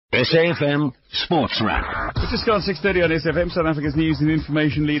SAFM Sports Wrap. It's just gone 6:30 on SFM, South Africa's news and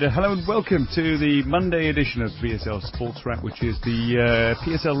information leader. Hello and welcome to the Monday edition of PSL Sports Wrap, which is the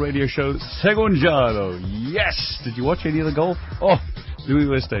PSL radio show Segunjalo. Yes! Did you watch any of the golf? Oh, Louis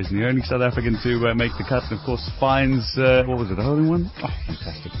Oosthuizen, the only South African to make the cut, and of course finds, what was it, a hole-in-one? Oh,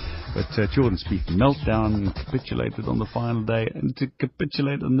 fantastic. But Jordan Spieth meltdown and capitulated on the final day, and to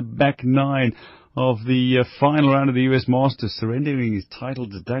capitulate on the back nine of the final round of the US Masters, surrendering his title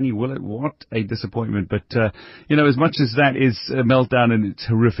to Danny Willett. What a disappointment. But, as much as that is a meltdown and it's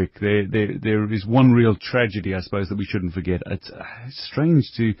horrific, there is one real tragedy, I suppose, that we shouldn't forget. It's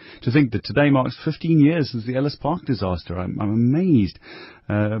strange to think that today marks 15 years since the Ellis Park disaster. I'm amazed.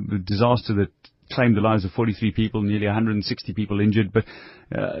 The disaster that claimed the lives of 43 people, nearly 160 people injured. But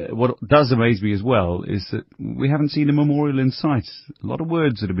what does amaze me as well is that we haven't seen a memorial in sight. A lot of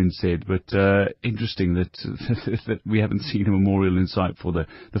words that have been said, but interesting that that we haven't seen a memorial in sight for the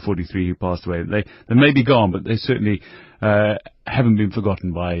 43 who passed away. They may be gone, but they certainly haven't been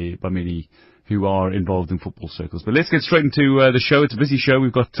forgotten by many who are involved in football circles. But let's get straight into the show. It's a busy show.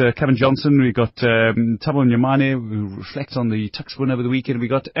 We've got Kevin Johnson, we've got Thabo Nyamane, who reflects on the Tuks win over the weekend. We've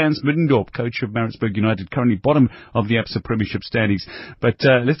got Ernst Middendorp, coach of Maritzburg United, currently bottom of the ABSA Premiership standings. But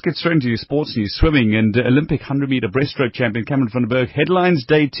let's get straight into your sports news. Swimming and Olympic 100-metre breaststroke champion Cameron van der Berg headlines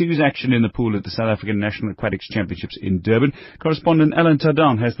Day 2's action in the pool at the South African National Aquatics Championships in Durban. Correspondent Alan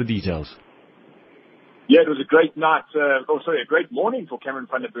Tardaan has the details. Yeah, it was a great night, a great morning for Cameron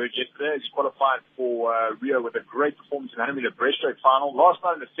van der Berg yesterday as he qualified for Rio with a great performance in the 100-metre breaststroke final. Last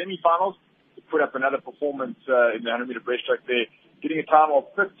night in the semi-finals, he put up another performance in the 100-metre breaststroke there, getting a time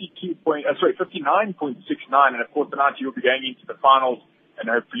of 59.69, and of course tonight he will be going into the finals and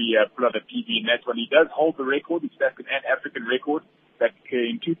hopefully pull out a PB in that one. He does hold the record, the South African and African record, back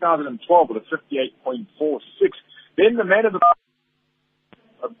in 2012 with a 58.46. Then the man of the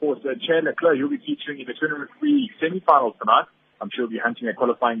of course, Chad Leclerc, he'll be featuring in the 200 free semi-finals tonight. I'm sure he'll be hunting a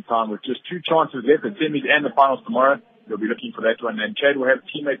qualifying time with just two chances left, the semis and the finals tomorrow. He'll be looking for that one. And Chad will have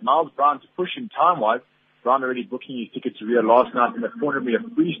teammate Miles Brown to push him time-wise. Brown already booking his ticket to Rio last night in the 400-metre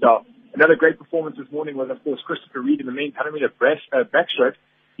freestyle. Another great performance this morning was, of course, Christopher Reed in the men's 100-metre backstroke.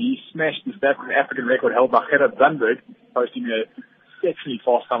 He smashed the African record held by Gerard Zandberg, posting a exceptionally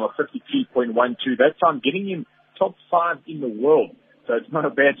fast time of 53.12. That time getting him top 5 in the world. So it's not a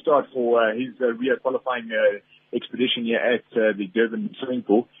bad start for his Rio qualifying expedition here at the Durban swimming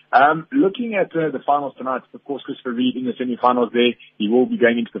pool. Looking at the finals tonight, of course, Christopher Reed in the semi-finals there. He will be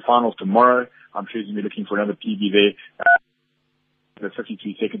going into the finals tomorrow. I'm sure he's going to be looking for another PB there. The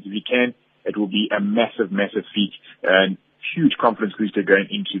 53 seconds if he can. It will be a massive, massive feat and huge confidence booster going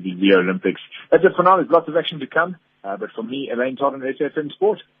into the Rio Olympics. That's it for now. There's lots of action to come. But for me, Elaine Todd on SFM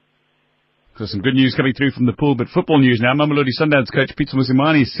Sport. So some good news coming through from the pool, but football news now. Mamelodi Sundowns coach Peter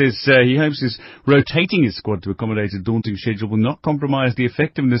Musimani says he hopes his rotating his squad to accommodate a daunting schedule will not compromise the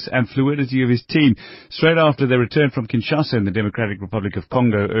effectiveness and fluidity of his team. Straight after their return from Kinshasa in the Democratic Republic of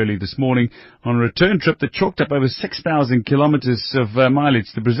Congo early this morning, on a return trip that chalked up over 6,000 kilometers of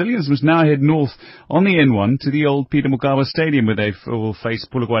mileage, the Brazilians must now head north on the N1 to the old Peter Mokaba Stadium, where they will face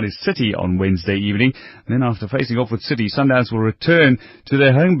Polokwane City on Wednesday evening. And then after facing off with City, Sundowns will return to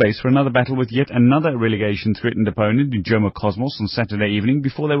their home base for another battle with yet another relegation-threatened opponent, Joma Cosmos, on Saturday evening,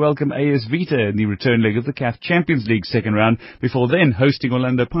 before they welcome AS Vita in the return leg of the CAF Champions League second round, before then hosting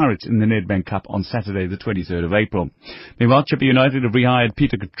Orlando Pirates in the Nedbank Cup on Saturday, the 23rd of April. Meanwhile, Chippa United have rehired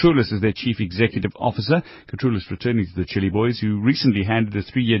Peter Katroulis as their Chief Executive Officer. Katroulis returning to the Chile Boys, who recently handed a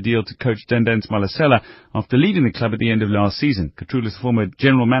 3-year deal to coach Dandance Malasela after leading the club at the end of last season. Katroulis, former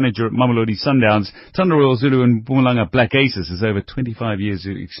General Manager at Mamelodi Sundowns, Thunder Royal Zulu and Mpumalanga Black Aces, has over 25 years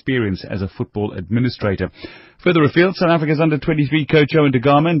of experience as a football administrator. Further afield, South Africa's under-23 coach Owen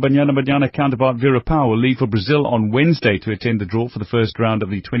Dagama and Banyana counterpart Vera Pauw will leave for Brazil on Wednesday to attend the draw for the first round of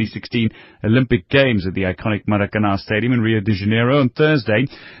the 2016 Olympic Games at the iconic Maracanã Stadium in Rio de Janeiro. On Thursday,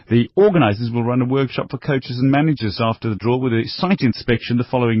 the organisers will run a workshop for coaches and managers after the draw, with a site inspection the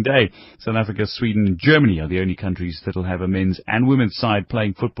following day. South Africa, Sweden and Germany are the only countries that will have a men's and women's side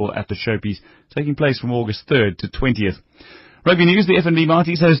playing football at the showpiece, taking place from August 3rd to 20th. Rugby news, the FNB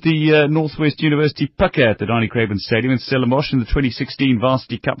Marties host the Northwest University Pucker at the Donny Craven Stadium in Stellenbosch in the 2016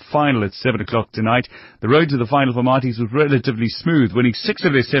 Varsity Cup final at 7 o'clock tonight. The road to the final for Marties was relatively smooth, winning 6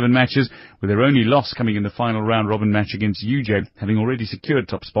 of their 7 matches, with their only loss coming in the final round-robin match against UJ, having already secured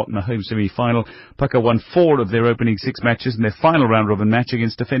top spot in the home semi-final. Pucker won 4 of their opening 6 matches, and their final round-robin match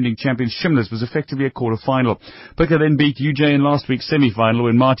against defending champions Shimlers was effectively a quarter-final. Pucker then beat UJ in last week's semi-final,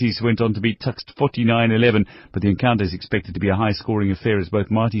 when Marties went on to beat Tuks 49-11, but the encounter is expected to be a high-scoring affair as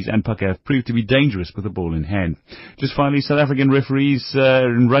both Marties and Pucker have proved to be dangerous with the ball in hand. Just finally, South African referees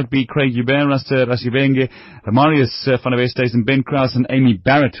in rugby, Craig Joubert, Rasta Rasibenge, Marius van der Westhuizen and Ben Kraus and Amy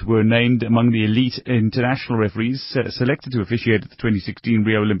Barrett were named among the elite international referees selected to officiate at the 2016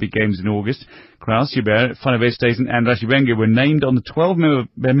 Rio Olympic Games in August. Kraus, Joubert, van der Westhuizen and Rasibenge were named on the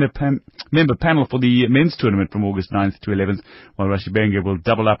 12-member panel for the men's tournament from August 9th to 11th, while Rasibenge will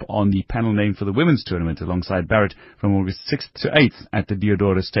double up on the panel name for the women's tournament alongside Barrett from August 6th to 8th at the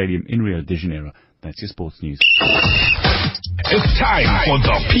Deodoro Stadium in Rio de Janeiro. That's your sports news. It's time for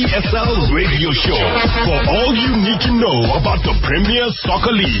the PSL Radio Show. For all you need to know about the Premier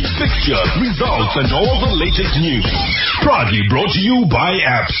Soccer League, fixtures, results, and all the latest news. Proudly brought to you by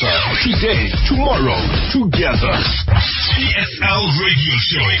ABSA. Today, tomorrow, together. PSL Radio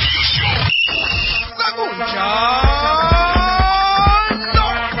Show.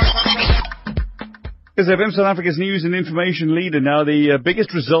 FM South Africa's news and information leader. Now, the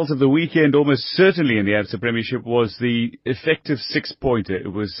biggest result of the weekend, almost certainly in the ABSA Premiership, was the effective six-pointer.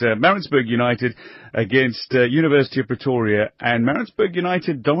 It was Maritzburg United against University of Pretoria, and Maritzburg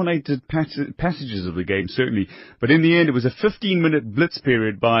United dominated passages of the game, certainly. But in the end, it was a 15-minute blitz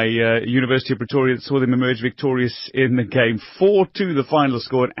period by University of Pretoria that saw them emerge victorious in the game. 4-2 the final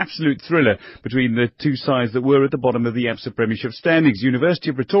score, an absolute thriller between the two sides that were at the bottom of the ABSA Premiership standings.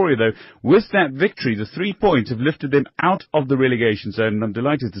 University of Pretoria, though, with that victory, the 3 points have lifted them out of the relegation zone. And I'm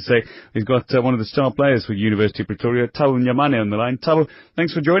delighted to say we've got one of the star players for University of Pretoria, Thabo Nyamane, on the line. Thabo,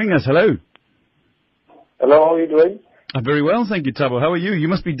 thanks for joining us. Hello. Hello, how are you doing? I'm very well, thank you, Thabo. How are you? You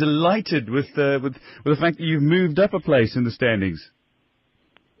must be delighted with the fact that you've moved up a place in the standings.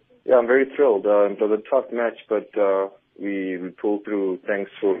 Yeah, I'm very thrilled. It was a tough match, but we pulled through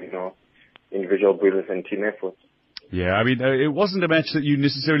thanks to individual brilliance and team effort. Yeah, I mean, it wasn't a match that you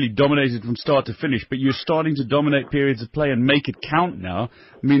necessarily dominated from start to finish, but you're starting to dominate periods of play and make it count now.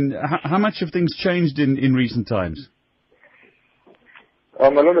 I mean, how much have things changed in recent times? A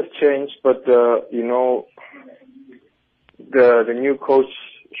lot has changed, but, the new coach,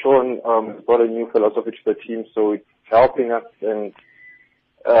 Sean, brought a new philosophy to the team, so it's helping us, and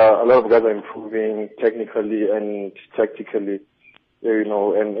a lot of guys are improving technically and tactically,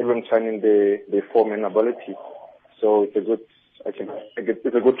 and even finding their form and ability. So it's a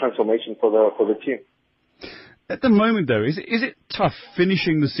good transformation for the team. At the moment, though, is it tough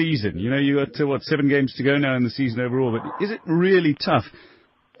finishing the season? You got 7 games to go now in the season overall, but is it really tough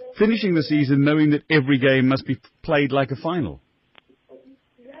finishing the season knowing that every game must be played like a final?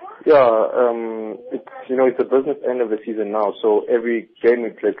 Yeah, it's the business end of the season now, so every game we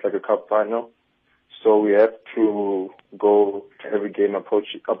play is like a cup final. So we have to go to every game, approach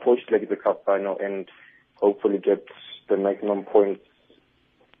it like it's a cup final, and hopefully get the maximum points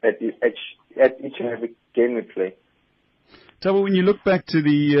at each and every game we play. Thabo, when you look back to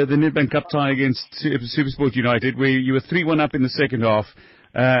the Nedbank Cup tie against SuperSport United, where you were 3-1 up in the second half,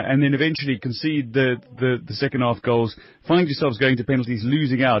 and then eventually concede the second half goals, find yourselves going to penalties,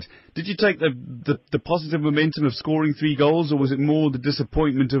 losing out. Did you take the positive momentum of scoring 3 goals, or was it more the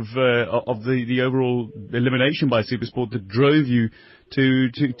disappointment of the overall elimination by SuperSport that drove you to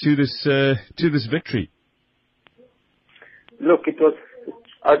this victory? Look, it was.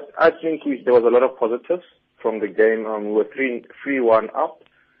 I think there was a lot of positives from the game. We were 3-1 up.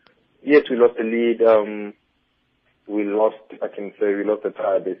 Yes, we lost the lead. We lost the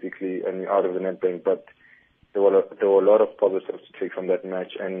tie basically, and out of the Nedbank. But there were a lot of positives to take from that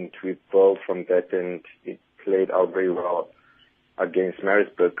match, and we built from that, and it played out very well against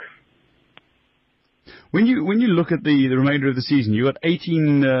Maritzburg. When you look at the remainder of the season, you got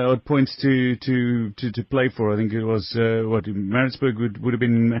 18 odd points to play for. I think it was Maritzburg would have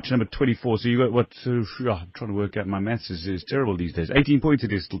been match number 24. So you got I'm trying to work out, my maths is terrible these days. 18 points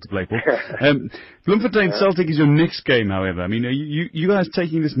it is still to play for. Bloemfontein Celtic is your next game, however. I mean, are you guys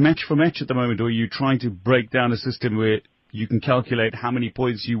taking this match for match at the moment, or are you trying to break down a system where you can calculate how many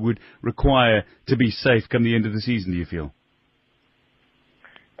points you would require to be safe come the end of the season, do you feel?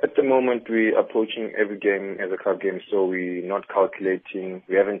 At the moment, we're approaching every game as a cup game, so we're not calculating.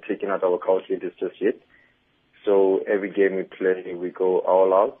 We haven't taken out our calculators just yet. So every game we play, we go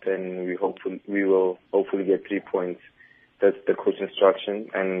all out, and we will hopefully get 3 points. That's the coach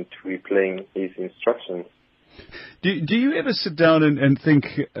instruction, and we're playing his instructions. Do you ever sit down and think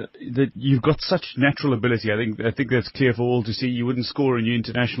that you've got such natural ability? I think that's clear for all to see. You wouldn't score in your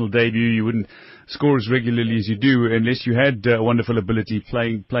international debut. You wouldn't score as regularly as you do unless you had wonderful ability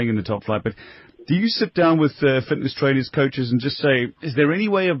playing in the top flight. But do you sit down with fitness trainers, coaches, and just say, is there any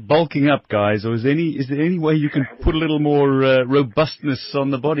way of bulking up, guys, or is there any way you can put a little more robustness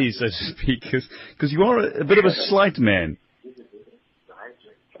on the body, so to speak? Because you are a bit of a slight man.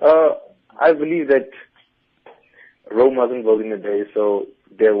 I believe that Rome wasn't built in a day, so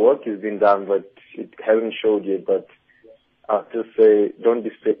their work has been done, but it hasn't showed yet. But I'll just say, don't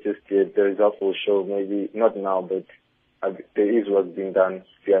expect just yet. The results will show, maybe not now, but there is work being done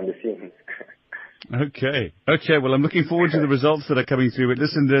behind the scenes. Okay. Well, I'm looking forward to the results that are coming through. But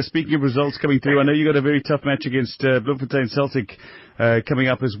listen, speaking of results coming through, I know you got a very tough match against Bloemfontein Celtic coming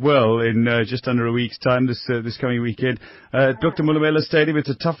up as well in just under a week's time this coming weekend. Dr. Mulamela Stadium, it's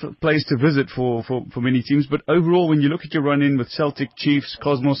a tough place to visit for many teams. But overall, when you look at your run-in with Celtic, Chiefs,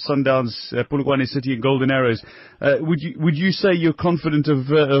 Cosmos, Sundowns, Polokwane City and Golden Arrows, would you say you're confident of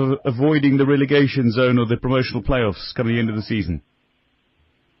avoiding the relegation zone or the promotional playoffs coming the end of the season?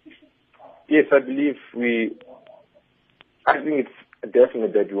 Yes, I believe I think it's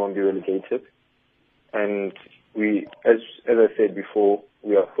definite that we won't be relegated. And as I said before,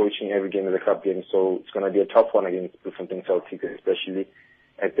 we are approaching every game as a cup game, so it's going to be a tough one against Bloemfontein Celtic, especially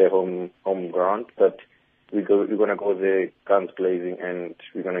at their home ground. But we're going to go there guns blazing, and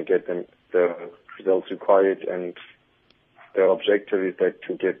we're going to get them the results required. And the objective is that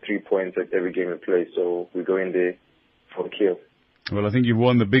to get 3 points at every game we play. So we go in there for the kill. Well, I think you've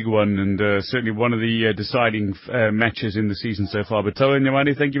won the big one, and certainly one of the deciding matches in the season so far. But Toa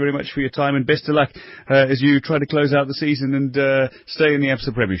Nyamane, thank you very much for your time, and best of luck as you try to close out the season and stay in the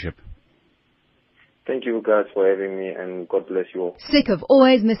Absa Premiership. Thank you guys for having me, and God bless you all. Sick of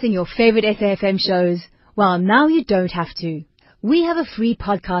always missing your favorite SAFM shows? Well, now you don't have to. We have a free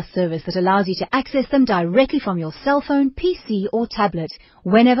podcast service that allows you to access them directly from your cell phone, PC or tablet,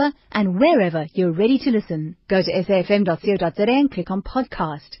 whenever and wherever you're ready to listen. Go to safm.co.za and click on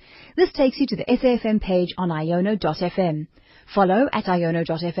podcast. This takes you to the SAFM page on iono.fm. Follow at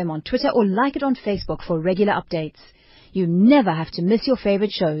iono.fm on Twitter or like it on Facebook for regular updates. You never have to miss your favorite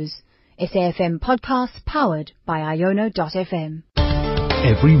shows. SAFM Podcasts, powered by iono.fm.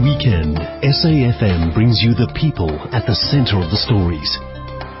 Every weekend, SAFM brings you the people at the center of the stories.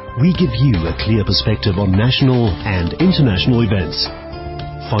 We give you a clear perspective on national and international events.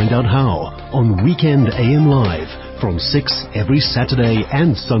 Find out how on Weekend AM Live from 6 every Saturday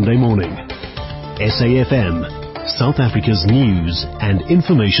and Sunday morning. SAFM, South Africa's news and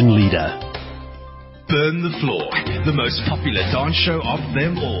information leader. Burn the Floor, the most popular dance show of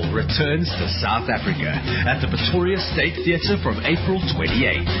them all, returns to South Africa at the Pretoria State Theatre from April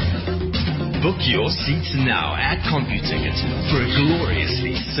 28th. Book your seats now at CompuTicket for a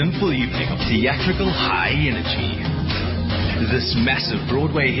gloriously simple evening of theatrical high energy. This massive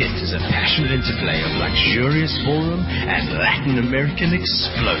Broadway hit is a passionate interplay of luxurious ballroom and Latin American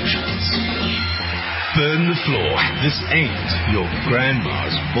explosions. Burn the Floor, this ain't your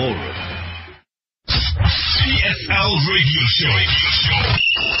grandma's ballroom. PSL Radio Show.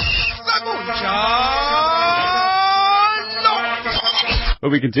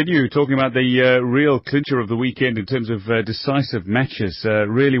 Well, we continue talking about the real clincher of the weekend in terms of decisive matches.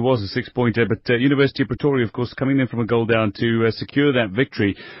 Really was a 6-pointer, but University of Pretoria, of course, coming in from a goal down to secure that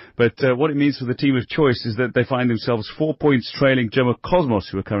victory. But what it means for the team of choice is that they find themselves 4 points trailing Jomo Cosmos,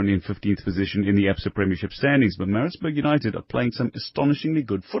 who are currently in 15th position in the Absa Premiership standings. But Maritzburg United are playing some astonishingly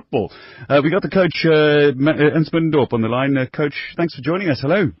good football. We got the coach, Ernst Middendorp, on the line. Coach, thanks for joining us.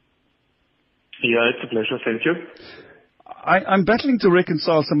 Hello. Yeah, it's a pleasure. Thank you. I'm battling to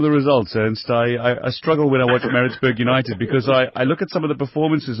reconcile some of the results, Ernst. I struggle when I watch Maritzburg United because I look at some of the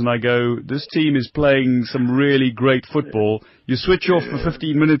performances and I go, this team is playing some really great football. You switch off for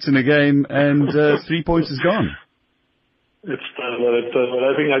 15 minutes in a game and 3 points is gone. It's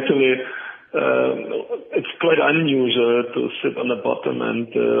I think actually it's quite unusual to sit on the bottom, and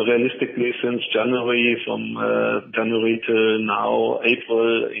realistically since January, from January to now,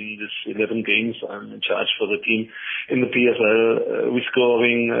 April, in this 11 games I'm in charge for the team in the PSL, we're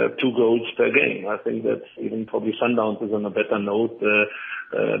scoring 2 goals per game. I think that even probably Sundowns is on a better note,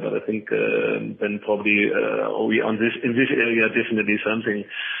 but I think then probably we in this area definitely something.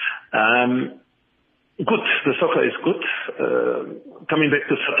 Good. The soccer is good. Coming back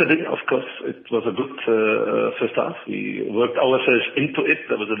to Saturday, of course, it was a good first half. We worked ourselves into it.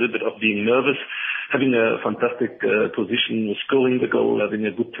 There was a little bit of being nervous, having a fantastic position, scoring the goal, having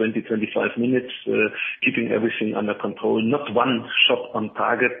a good 20-25 minutes, keeping everything under control. Not one shot on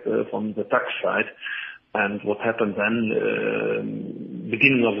target from the Tuks side. And what happened then,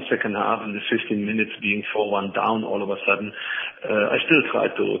 beginning of the second half, in the 15 minutes being 4-1 down all of a sudden, I still try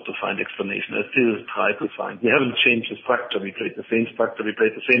to find explanation. I still try to find. We haven't changed the structure. We played the same structure. We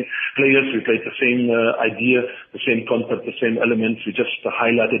played the same players. We played the same idea, the same concept, the same elements. We just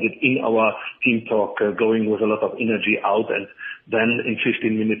highlighted it in our team talk, going with a lot of energy out. And then in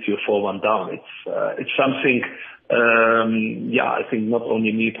 15 minutes, you're 4-1 down. It's something I think not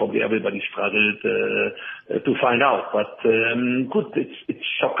only me, probably everybody struggled to find out. But good, it's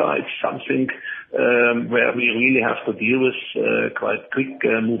soccer. It's something where we really have to deal with quite quick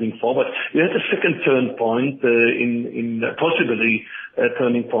moving forward. We had a second turn point in possibly a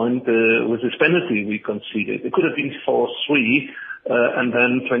turning point with this penalty we conceded. It could have been 4-3. And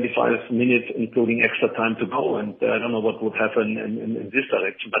then 25 minutes, including extra time to go. And I don't know what would happen in this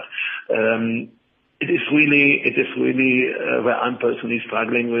direction. But it is really where I'm personally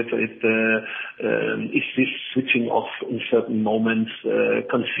struggling with it. Is this switching off in certain moments,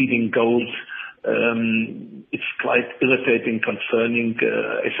 conceding goals? It's quite irritating, concerning.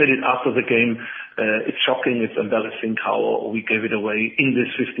 I said it after the game. It's shocking, it's embarrassing how we gave it away in this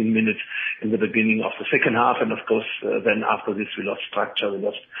 15 minutes in the beginning of the second half. And of course, then after this, we lost structure.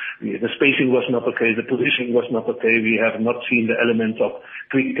 The spacing was not okay. The positioning was not okay. We have not seen the elements of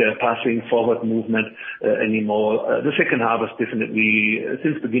quick passing, forward movement anymore. The second half was definitely,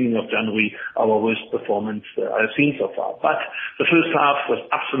 since the beginning of January, our worst performance I've seen so far. But the first half was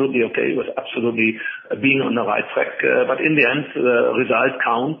absolutely okay, was absolutely being on the right track. But in the end, the result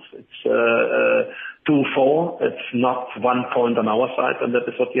counts. It's 2-4. It's not 1 point on our side, and that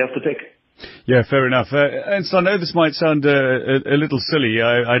is what we have to take. Yeah, fair enough. And so I know this might sound a little silly.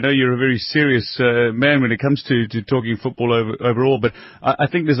 I know you're a very serious man when it comes to talking football overall, but I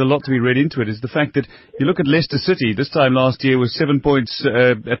think there's a lot to be read into it. Is the fact that you look at Leicester City, this time last year was 7 points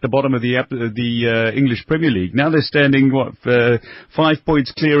at the bottom of the English Premier League. Now they're standing, 5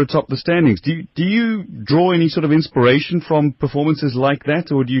 points clear atop the standings. Do you draw any sort of inspiration from performances like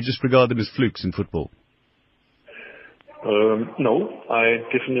that, or do you just regard them as flukes in football? No, I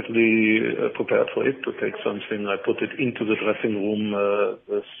definitely prepared for it to take something. I put it into the dressing room,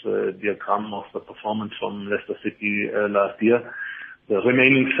 this diagram of the performance from Leicester City last year. The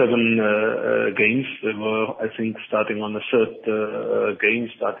remaining 7 games, they were, I think, starting on the third game,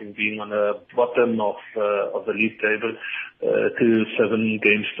 starting being on the bottom of the league table, till 7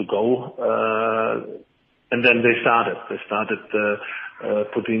 games to go. And then they started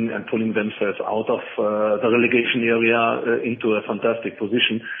pulling themselves out of the relegation area into a fantastic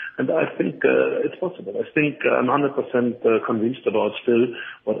position. And I think it's possible. I think I'm 100% convinced about still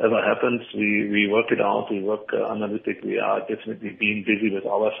whatever happens, we work it out, we work analytically. We are definitely being busy with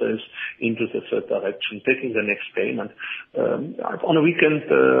ourselves into the third direction, taking the next game. And on a weekend,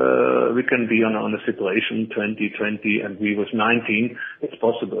 we can be on a situation 2020 and we was 19. It's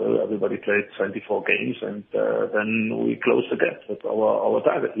possible. Everybody played 24 games and then we close the gap. That's our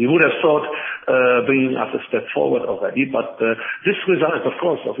target. We would have thought bringing us a step forward already, but this result, of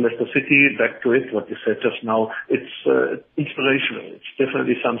course, of Leicester City, back to it, what you said just now, it's inspirational. It's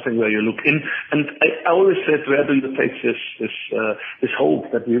definitely something where you look in. And I always said, where do you take this hope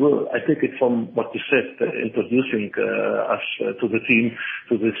that we will? I take it from what you said, introducing us to the team,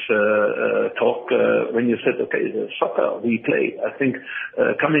 to this talk, when you said, okay, the soccer we play. I think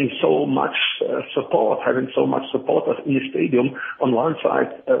coming so much support, having so much supporters in the stadium, on one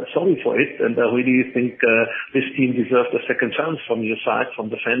side, sorry for it, and I really think this team deserves a second chance from your side, from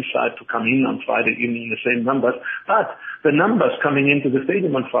the fan side, to come in on Friday evening in the same numbers. But the numbers coming into the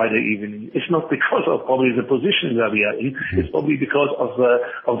stadium on Friday evening is not because of probably the position where we are in. It's probably because of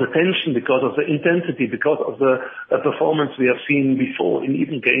the tension, because of the intensity, because of the performance we have seen before in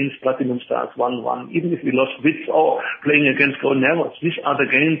even games, Platinum Stars 1-1, even if we lost Wits or playing against Golden Arrows. These are the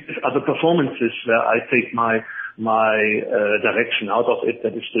games, these are the performances where I take my direction out of it,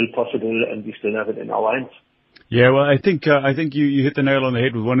 that is still possible and we still have it in our hands. Yeah, well, I think you hit the nail on the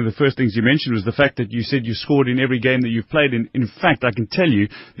head with one of the first things you mentioned was the fact that you said you scored in every game that you've played. In fact, I can tell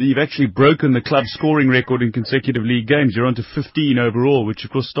you that you've actually broken the club scoring record in consecutive league games. You're on to 15 overall, which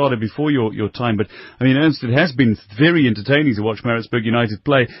of course started before your time. But I mean, Ernst, it has been very entertaining to watch Maritzburg United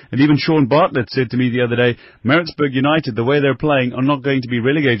play. And even Sean Bartlett said to me the other day, Maritzburg United, the way they're playing, are not going to be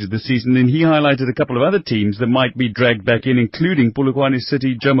relegated this season. And he highlighted a couple of other teams that might be dragged back in, including Polokwane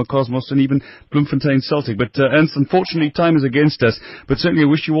City, Joma Cosmos, and even Bloemfontein Celtic. But Ernst, unfortunately, time is against us, but certainly I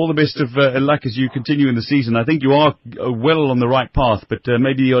wish you all the best of luck as you continue in the season. I think you are well on the right path, but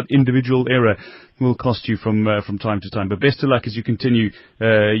maybe your individual error will cost you from time to time. But best of luck as you continue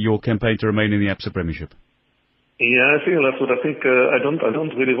your campaign to remain in the ABSA Premiership. Yeah, I think that's what I think. I don't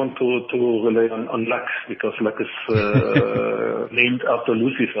really want to rely on luck, because luck is named after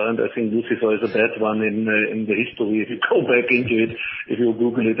Lucifer, and I think Lucifer is a bad one in the history. If you go back into it, if you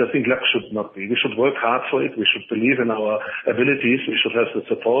Google it, I think luck should not be. We should work hard for it. We should believe in our abilities. We should have the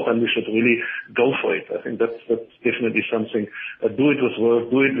support, and we should really go for it. I think that's definitely something. Do it with work,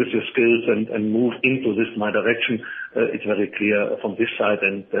 do it with your skills, and move into this my direction. It's very clear from this side,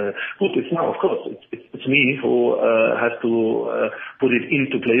 and good. It's now, of course, it's me who put it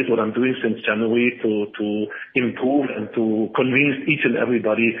into place, what I'm doing since January, to improve and to convince each and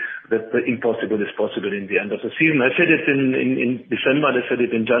everybody that the impossible is possible in the end of the season. I said it in December, I said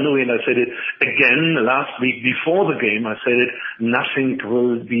it in January, and I said it again last week before the game. I said it, nothing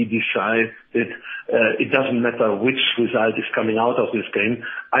will be decided. It doesn't matter which result is coming out of this game.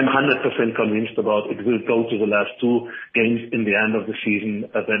 I'm 100% convinced about it will go to the last two games in the end of the season.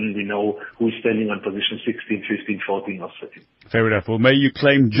 Then we know who's standing on position 16, 15, 14 or 13. Fair enough. Well, may you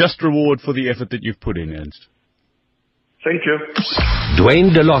claim just reward for the effort that you've put in, Ernst. Thank you.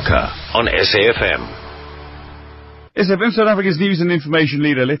 Dwayne DeLocca on SAFM. SAFM, South Africa's news and information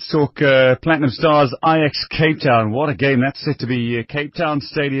leader. Let's talk Platinum Stars Ajax Cape Town. What a game. That's set to be Cape Town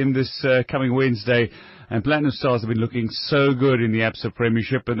Stadium this coming Wednesday. And Platinum Stars have been looking so good in the Absa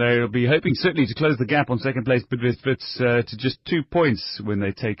Premiership, and they'll be hoping certainly to close the gap on second place Bidvest to just 2 points when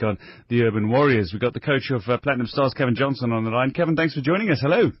they take on the Urban Warriors. We've got the coach of Platinum Stars, Kevin Johnson, on the line. Kevin, thanks for joining us.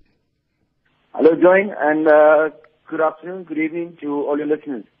 Hello. Hello, Dwayne, and good afternoon, good evening to all your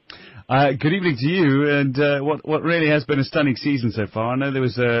listeners. Good evening to you, and what really has been a stunning season so far. I know there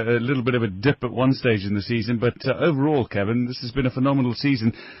was a little bit of a dip at one stage in the season, but overall, Kevin, this has been a phenomenal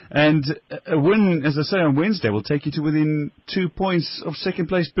season. And a win, as I say, on Wednesday will take you to within 2 points of second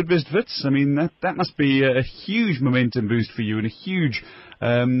place Bidvest Wits. I mean, that must be a huge momentum boost for you and a huge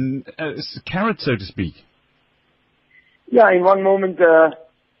carrot, so to speak. Yeah, in one moment,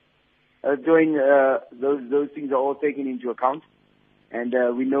 those things are all taken into account. And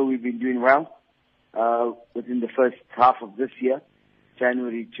we know we've been doing well within the first half of this year,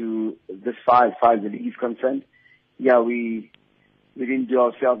 January to this far as the league is concerned. Yeah, we didn't do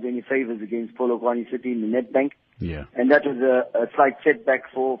ourselves any favors against Polokwane City in the Nedbank. Yeah. And that was a slight setback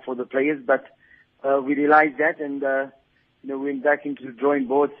for the players, but we realized that and we went back into the drawing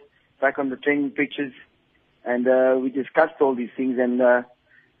board, back on the training pitches, and we discussed all these things, and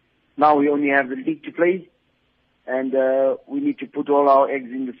now we only have the league to play. And we need to put all our eggs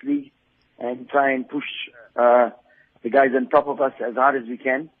in this league and try and push the guys on top of us as hard as we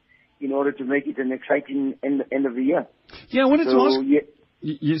can in order to make it an exciting end of the year. Yeah, I wanted to ask... Yeah.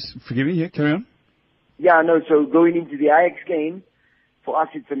 Yes, forgive me. Yeah, carry on. Yeah, no, so going into the Ajax game, for us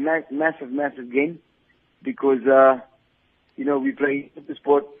it's a massive game because, we play the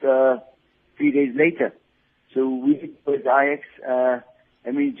sport 3 days later. So we need to play the Ajax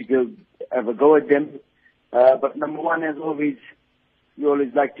and we need to go have a go at them. But number one, as always, we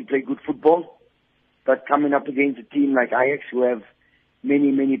always like to play good football. But coming up against a team like Ajax, who have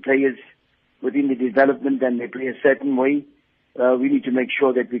many players within the development and they play a certain way, we need to make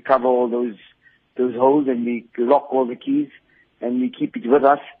sure that we cover all those holes and we lock all the keys and we keep it with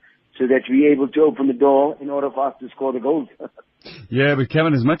us so that we're able to open the door in order for us to score the goals. Yeah, but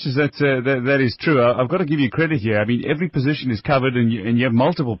Kevin, as much as that is true, I've got to give you credit here. I mean, every position is covered and you have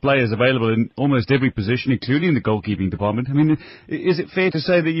multiple players available in almost every position, including the goalkeeping department. I mean, is it fair to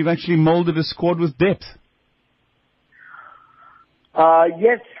say that you've actually molded a squad with depth?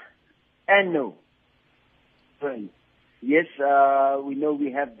 Yes and no. Yes, we know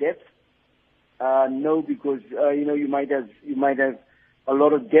we have depth. No, because, you might have a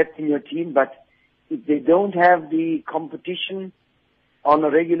lot of depth in your team, but if they don't have the competition on a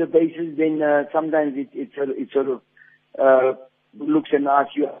regular basis, then sometimes it sort of looks and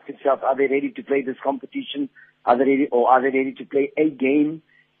asks yourself, are they ready to play this competition? Are they ready to play a game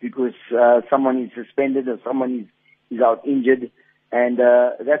because someone is suspended or someone is out injured? And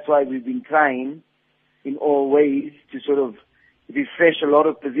that's why we've been trying in all ways to sort of refresh a lot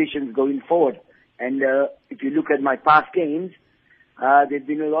of positions going forward. And if you look at my past games, there's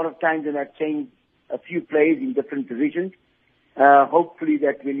been a lot of times when I've changed a few players in different positions. Hopefully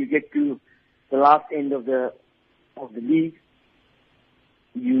that when you get to the last end of the league,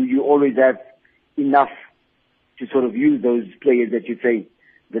 you always have enough to sort of use those players that you say,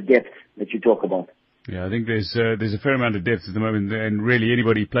 the depth that you talk about. Yeah, I think there's a fair amount of depth at the moment, and really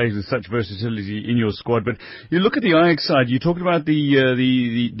anybody plays with such versatility in your squad. But you look at the Ajax side, you talked about the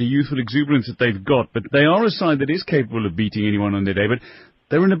youthful exuberance that they've got, but they are a side that is capable of beating anyone on their day. But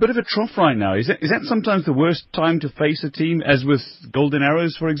they're in a bit of a trough right now. Is that sometimes the worst time to face a team, as with Golden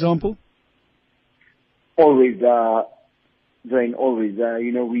Arrows, for example? Always, Dwayne, always.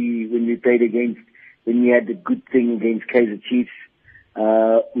 When we played when we had the good thing against Kaizer Chiefs,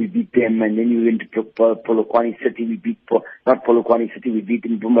 we beat them, and then we went to Polokwane City. We beat not Polokwane City. We beat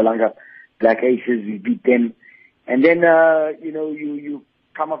them. Mpumalanga Black Aces. We beat them, and then you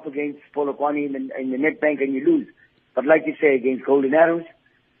come up against Polokwane in the Nedbank and you lose. But like you say, against Golden Arrows,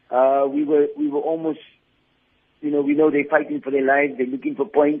 we were almost, we know they're fighting for their lives. They're looking for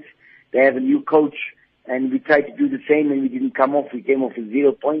points. They have a new coach. and we tried to do the same, and we didn't come off. We came off with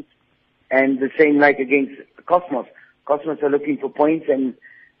 0 points, and the same like against Cosmos. Cosmos are looking for points, and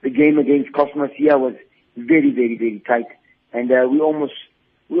the game against Cosmos here was very, very, very tight, and we almost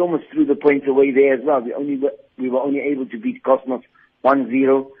threw the points away there as well. We were only able to beat Cosmos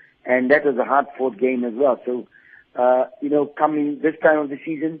 1-0, and that was a hard-fought game as well. So, coming this time of the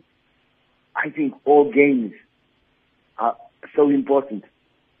season, I think all games are so important.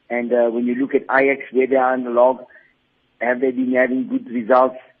 And when you look at Ajax, where they are in the log, have they been having good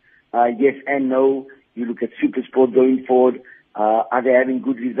results? Yes and no. You look at SuperSport going forward, are they having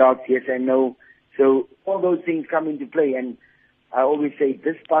good results? Yes and no. So all those things come into play, and I always say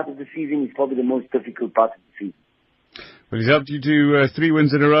this part of the season is probably the most difficult part of the season. Well, he's helped you to 3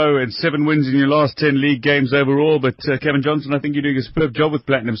 wins in a row and 7 wins in your last 10 league games overall. But Kevin Johnson, I think you're doing a superb job with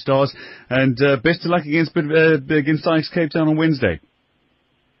Platinum Stars. And best of luck against Ajax Cape Town on Wednesday.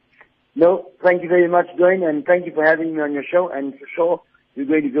 No, thank you very much, Dwayne, and thank you for having me on your show. And for sure, we're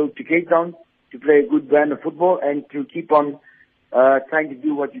going to go to Cape Town to play a good brand of football and to keep on trying to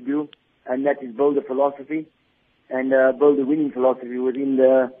do what you do, and that is build a philosophy and build a winning philosophy within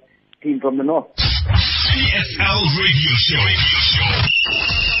the team from the north. PSL Radio Show.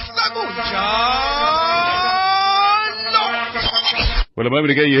 Well, a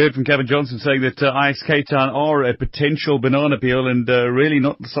moment ago you heard from Kevin Johnson saying that Ajax Cape Town are a potential banana peel, and really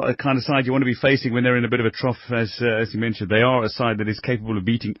not the kind of side you want to be facing when they're in a bit of a trough, as you mentioned. They are a side that is capable of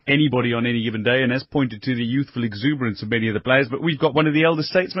beating anybody on any given day, and has pointed to the youthful exuberance of many of the players. But we've got one of the elder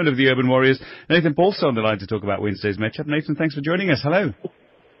statesmen of the Urban Warriors, Nathan Paulson, on the line to talk about Wednesday's matchup. Nathan, thanks for joining us. Hello.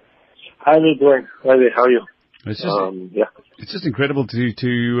 Hi, Dwayne. Hi there. How are you? It's just incredible to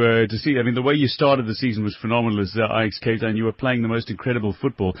see. I mean, the way you started the season was phenomenal as Ajax Cape Town. You were playing the most incredible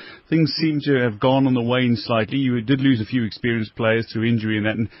football. Things seem to have gone on the wane slightly. You did lose a few experienced players through injury and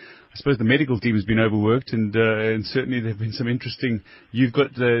that, and I suppose the medical team has been overworked, and certainly there have been some interesting. You've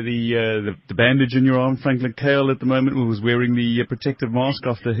got the bandage in your arm. Franklin Kale at the moment who was wearing the protective mask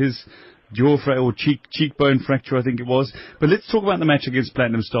after his jaw or cheekbone fracture, I think it was. But let's talk about the match against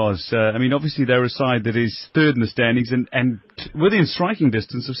Platinum Stars. I mean, obviously they're a side that is third in the standings and within striking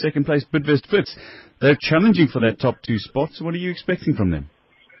distance of second place Bidvest Wits. They're challenging for that top 2 spots. What are you expecting from them?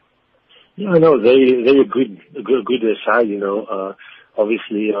 Yeah, no, they're a good side, you know.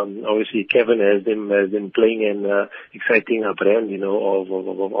 Obviously, Kevin has them playing an exciting brand, you know,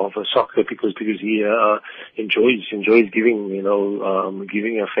 of soccer because he enjoys giving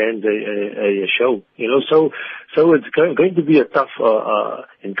our fans a show, you know. So it's going to be a tough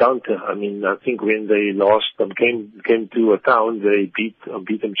encounter. I mean, I think when they last came to a town, they beat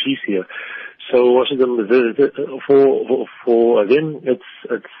them Chiefs here. So for them,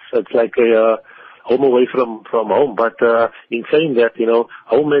 it's like a home away from home, but in saying that, you know,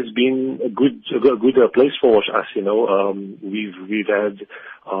 home has been a good place for us. You know, we've had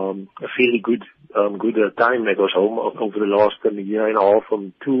a fairly good time at us home over the last year and a half,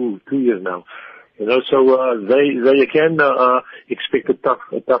 from 2 years now. You know, so they can expect a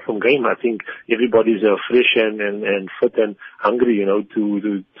tough game. I think everybody's fresh and fit and hungry, you know,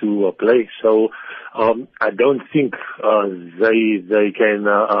 to play. So I don't think they can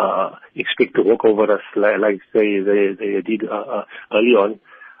expect to walk over us like they did early on,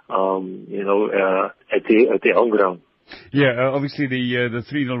 you know, at their home ground. Yeah, obviously the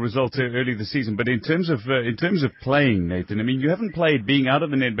 3-0 result early this season, but in terms of playing, Nathan, I mean, you haven't played, being out of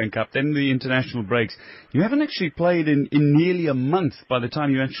the Nedbank Cup, then the international breaks. You haven't actually played in nearly a month by the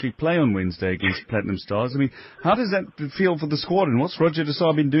time you actually play on Wednesday against Platinum Stars. I mean, how does that feel for the squad, and what's Roger De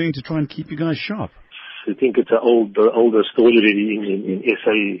Saar been doing to try and keep you guys sharp? I think it's an older story really in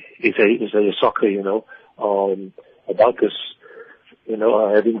SA soccer, you know, about this. You know,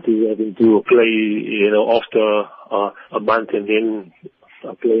 having to play, you know, after a month and then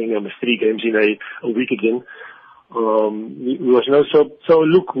playing 3 games in a week again. So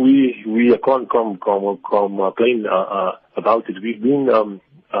look, we can't complain about it. We've been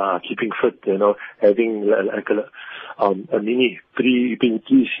keeping fit, you know, having like a mini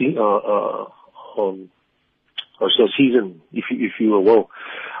season, if you will.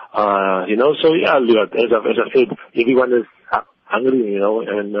 You know, so yeah, as I said, everyone is hungry, you know,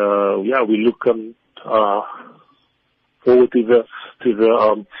 and we look forward to the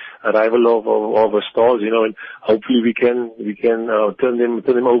arrival of Stars, you know, and hopefully we can turn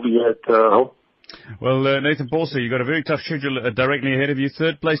them over here at home. Well, Nathan Paulson, you've got a very tough schedule directly ahead of you.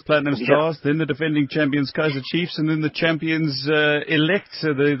 3rd place Platinum Stars, then the defending champions Kaizer Chiefs, and then the champions elect,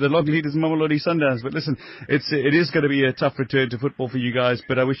 the log leaders Mamelodi Sundowns. But listen, it is going to be a tough return to football for you guys,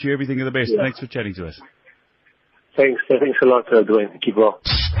 but I wish you everything of the best. Yeah. Thanks for chatting to us. Thanks a lot, Dwayne. Keep well.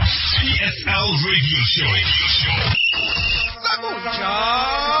 PSL Radio Show.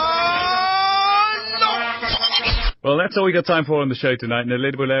 Well, that's all we got time for on the show tonight. And a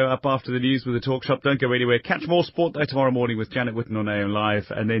little below up after the news with the talk shop. Don't go anywhere. Catch more sport though tomorrow morning with Janet Witten on AM Live.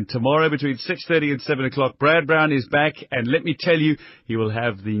 And then tomorrow between 6:30 and 7 o'clock, Brad Brown is back. And let me tell you, he will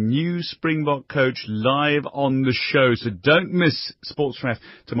have the new Springbok coach live on the show. So don't miss Sports Raf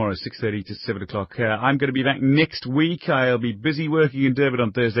tomorrow, 6:30 to 7 o'clock. I'm going to be back next week. I'll be busy working in Durban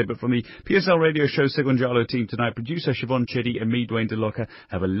on Thursday. But from the PSL Radio Show Segunjalo team tonight, producer Siobhan Chetty and me, Dwayne DeLocca,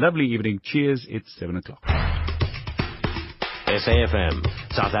 have a lovely evening. Cheers. It's 7 o'clock. SAFM,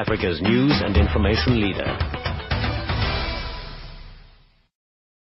 South Africa's news and information leader.